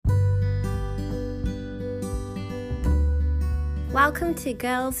Welcome to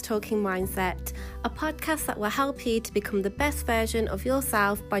Girls Talking Mindset, a podcast that will help you to become the best version of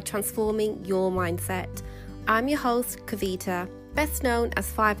yourself by transforming your mindset. I'm your host, Kavita, best known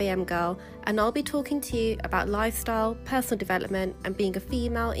as 5am Girl, and I'll be talking to you about lifestyle, personal development, and being a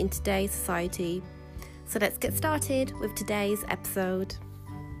female in today's society. So let's get started with today's episode.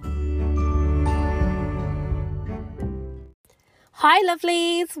 Hi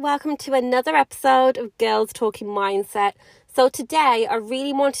lovelies, welcome to another episode of Girls Talking Mindset. So today I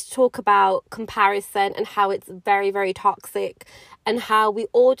really wanted to talk about comparison and how it's very, very toxic and how we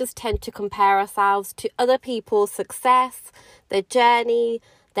all just tend to compare ourselves to other people's success, their journey,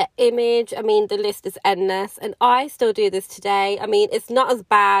 their image. I mean, the list is endless and I still do this today. I mean, it's not as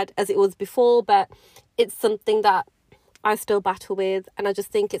bad as it was before, but it's something that I still battle with, and I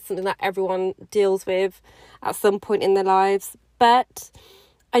just think it's something that everyone deals with at some point in their lives. But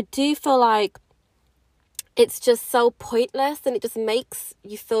I do feel like it's just so pointless and it just makes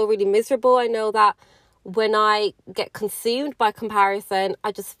you feel really miserable. I know that when I get consumed by comparison,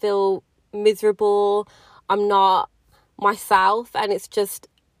 I just feel miserable. I'm not myself and it's just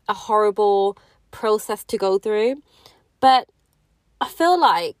a horrible process to go through. But I feel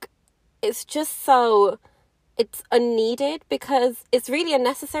like it's unneeded because it's really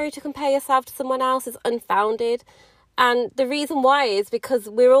unnecessary to compare yourself to someone else. It's unfounded. And the reason why is because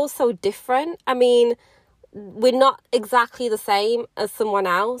we're all so different. I mean, we're not exactly the same as someone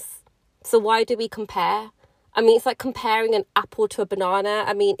else. So why do we compare? I mean, it's like comparing an apple to a banana.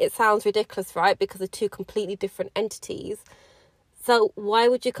 I mean, it sounds ridiculous, right? Because they're two completely different entities. So why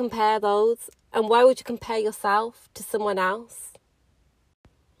would you compare those? And why would you compare yourself to someone else?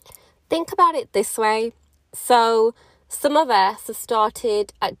 Think about it this way. So some of us have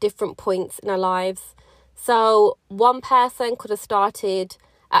started at different points in our lives. So one person could have started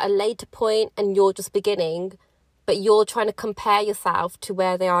at a later point and you're just beginning, but you're trying to compare yourself to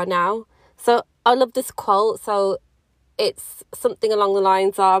where they are now. So I love this quote. So it's something along the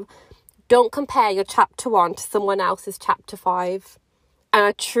lines of, don't compare your chapter 1 to someone else's chapter 5. And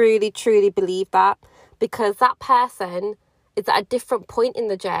I truly, truly believe that, because that person is at a different point in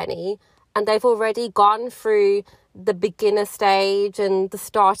the journey and they've already gone through the beginner stage and the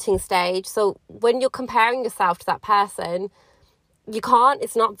starting stage. So when you're comparing yourself to that person,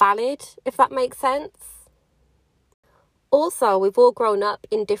 it's not valid, if that makes sense. Also, we've all grown up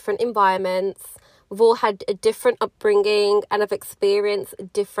in different environments. We've all had a different upbringing and have experienced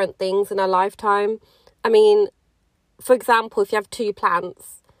different things in our lifetime. I mean, for example, if you have 2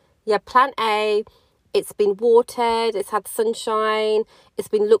 plants, you have plant A, it's been watered, it's had sunshine, it's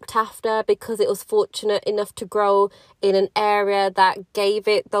been looked after because it was fortunate enough to grow in an area that gave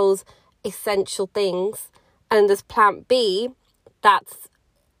it those essential things. And there's plant B that's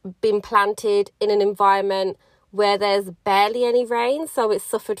been planted in an environment where there's barely any rain, so it's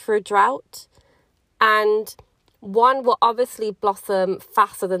suffered through a drought. And one will obviously blossom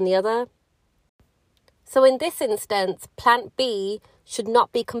faster than the other. So in this instance, plant B should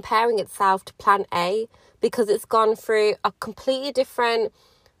not be comparing itself to plant A because it's gone through a completely different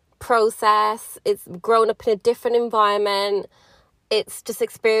process. It's grown up in a different environment. It's just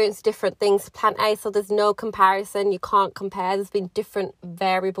experienced different things to plant A, so there's no comparison. You can't compare. There's been different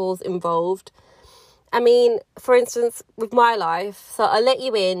variables involved. I mean, for instance, with my life, so I'll let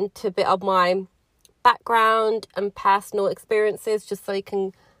you in to a bit of my background and personal experiences just so you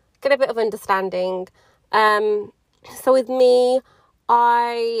can get a bit of understanding. So with me,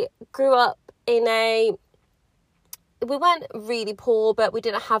 I grew up we weren't really poor, but we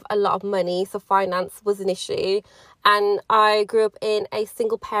didn't have a lot of money, so finance was an issue. And I grew up in a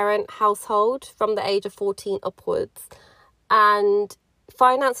single parent household from the age of 14 upwards. And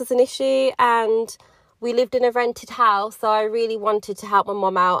finance was an issue, and we lived in a rented house, so I really wanted to help my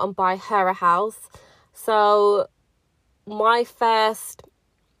mum out and buy her a house. So my first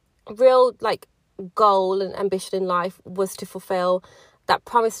real goal and ambition in life was to fulfill that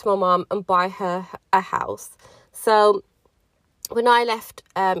promise to my mum and buy her a house. So when I left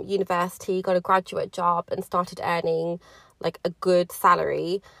university, got a graduate job and started earning a good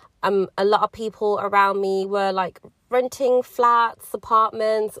salary, a lot of people around me were renting flats,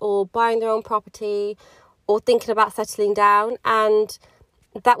 apartments, or buying their own property or thinking about settling down. And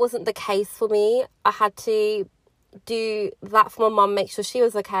that wasn't the case for me. I had to do that for my mum, make sure she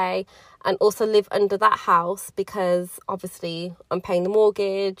was okay, and also live under that house because obviously I'm paying the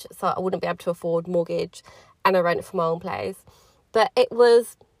mortgage, so I wouldn't be able to afford mortgage and a rent from my own place. But it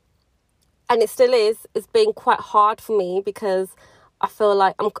was, and it still is, it's been quite hard for me because I feel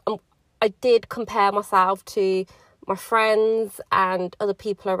like I did compare myself to my friends and other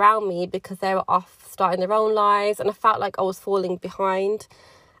people around me because they were off starting their own lives, and I felt like I was falling behind.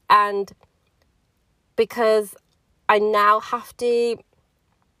 And because I now have to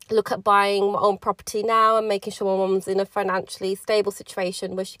look at buying my own property now and making sure my mum's in a financially stable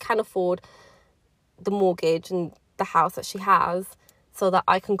situation where she can afford the mortgage and the house that she has, so that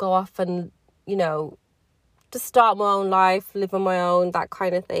I can go off and, just start my own life, live on my own, that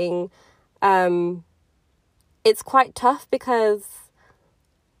kind of thing. It's quite tough because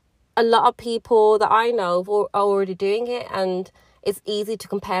a lot of people that I know are already doing it, and it's easy to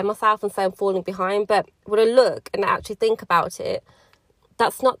compare myself and say I'm falling behind. But when I look and actually think about it,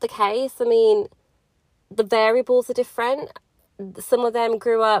 that's not the case. I mean, the variables are different. Some of them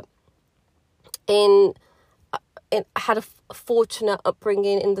grew up had a fortunate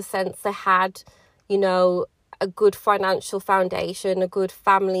upbringing in the sense they had, a good financial foundation, a good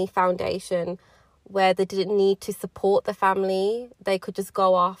family foundation, where they didn't need to support the family. They could just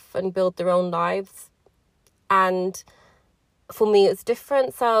go off and build their own lives. And for me, it's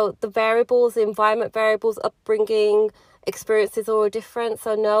different. So the variables, the environment variables, upbringing, experiences are all different.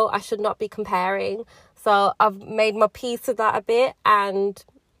 So no, I should not be comparing. So I've made my peace with that a bit, and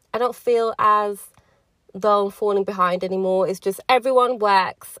I don't feel as though I'm falling behind anymore. It's just everyone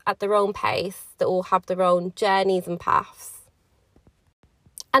works at their own pace. They all have their own journeys and paths.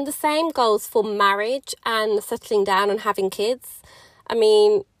 And the same goes for marriage and settling down and having kids. I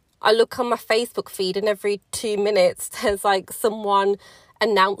mean, I look on my Facebook feed and every 2 minutes there's like someone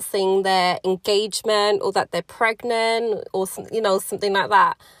announcing their engagement or that they're pregnant or something like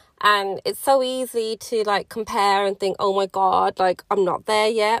that. And it's so easy to like compare and think, oh my God, like I'm not there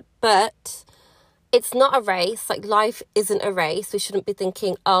yet. But it's not a race. Like, life isn't a race. We shouldn't be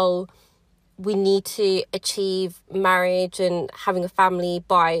thinking, oh, we need to achieve marriage and having a family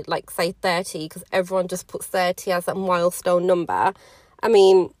by, like, say 30, because everyone just puts 30 as a milestone number. I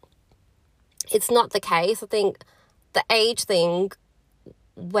mean, it's not the case. I think the age thing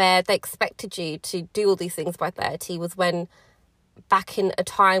where they expected you to do all these things by 30 was when back in a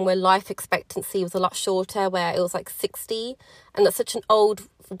time where life expectancy was a lot shorter, where it was like 60, and that's such an old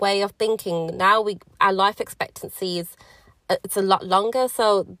way of thinking. Now our life expectancy it's a lot longer,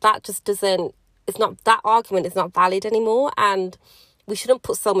 so that just that argument is not valid anymore, and we shouldn't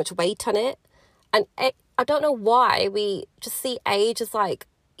put so much weight on it. And I don't know why we just see age as like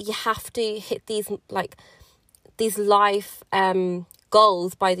you have to hit these life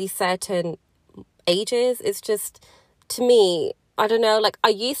goals by these certain ages. It's just, to me, I don't know, like I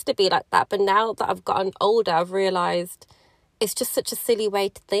used to be like that, but now that I've gotten older, I've realised it's just such a silly way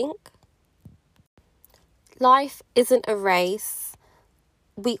to think. Life isn't a race.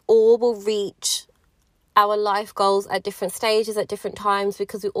 We all will reach our life goals at different stages, at different times,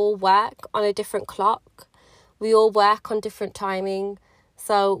 because we all work on a different clock. We all work on different timing.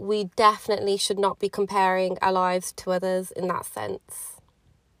 So we definitely should not be comparing our lives to others in that sense.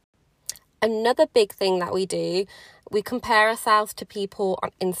 Another big thing that we do, we compare ourselves to people on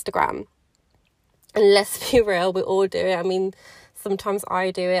Instagram. And let's be real, we all do it. I mean, sometimes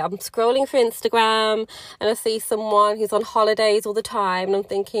I do it. I'm scrolling through Instagram and I see someone who's on holidays all the time, and I'm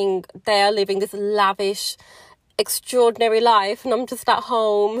thinking they are living this lavish, extraordinary life, and I'm just at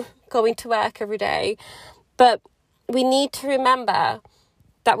home going to work every day. But we need to remember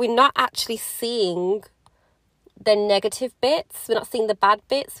that we're not actually seeing the negative bits. We're not seeing the bad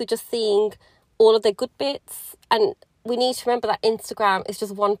bits. We're just seeing all of the good bits. And we need to remember that Instagram is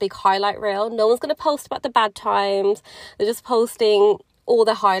just one big highlight reel. No one's going to post about the bad times. They're just posting all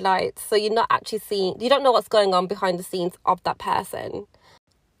the highlights. So you're not actually you don't know what's going on behind the scenes of that person.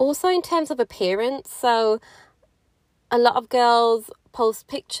 Also, in terms of appearance, so a lot of girls post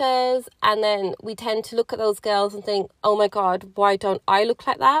pictures, and then we tend to look at those girls and think, oh my God, why don't I look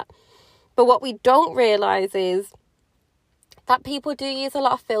like that? But what we don't realise is that people do use a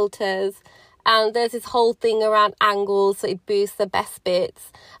lot of filters, and there's this whole thing around angles, so it boosts the best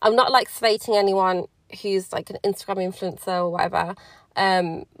bits. I'm not like slating anyone who's like an Instagram influencer or whatever,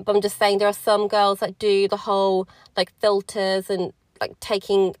 but I'm just saying there are some girls that do the whole like filters and like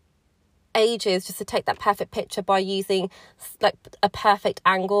taking ages just to take that perfect picture by using like a perfect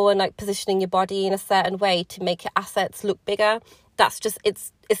angle and like positioning your body in a certain way to make your assets look bigger. That's just,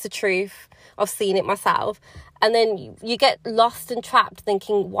 it's the truth. I've seen it myself. And then you get lost and trapped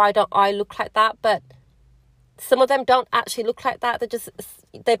thinking, why don't I look like that? But some of them don't actually look like that.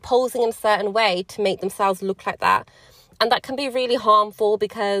 They're posing in a certain way to make themselves look like that. And that can be really harmful,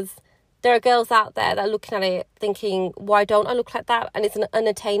 because there are girls out there that are looking at it thinking, why don't I look like that? And it's an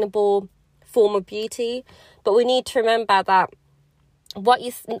unattainable form of beauty. But we need to remember that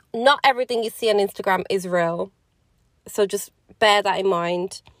not everything you see on Instagram is real. So just bear that in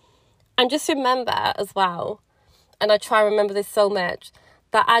mind. And just remember as well, and I try and remember this so much,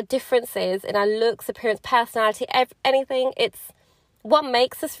 that our differences in our looks, appearance, personality, anything, it's what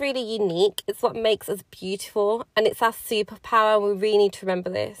makes us really unique. It's what makes us beautiful, and it's our superpower, and we really need to remember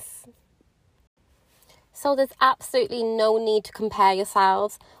this. So there's absolutely no need to compare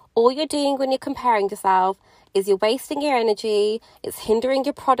yourselves. All you're doing when you're comparing yourself is you're wasting your energy, it's hindering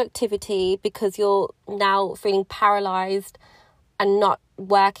your productivity because you're now feeling paralysed and not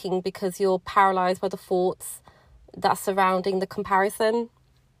working because you're paralysed by the thoughts that are surrounding the comparison.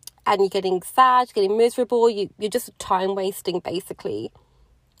 And you're getting sad, you're getting miserable, you're just time wasting basically.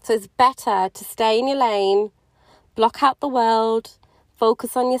 So it's better to stay in your lane, block out the world,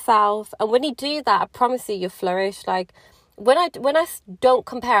 focus on yourself. And when you do that, I promise you, you'll flourish. Like when I don't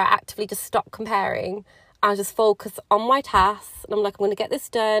compare, I actively just stop comparing. I just focus on my tasks. And I'm like, I'm going to get this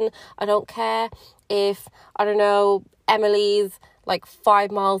done. I don't care if, I don't know, Emily's like 5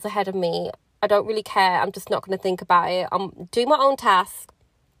 miles ahead of me. I don't really care. I'm just not going to think about it. I'm doing my own task.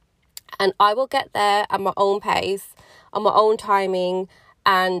 And I will get there at my own pace, on my own timing.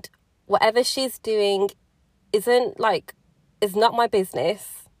 And whatever she's doing is not my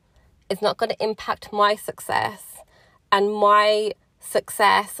business. It's not going to impact my success. And my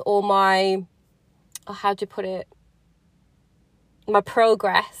success or my, how do you put it? My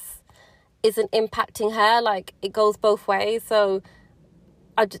progress isn't impacting her. Like, it goes both ways. So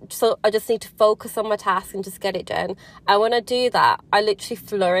I just need to focus on my task and just get it done. And when I do that, I literally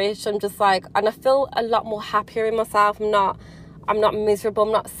flourish. I'm just like, and I feel a lot more happier in myself. I'm not miserable.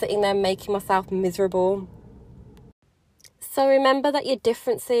 I'm not sitting there making myself miserable. So remember that your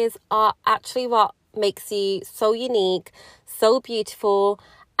differences are actually what makes you so unique, so beautiful.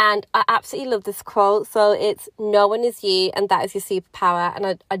 And I absolutely love this quote. So it's, no one is you, and that is your superpower.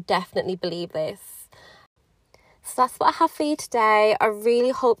 And I definitely believe this. So that's what I have for you today. I really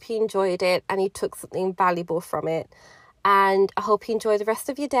hope you enjoyed it and you took something valuable from it. And I hope you enjoy the rest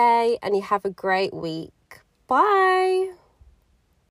of your day and you have a great week. Bye.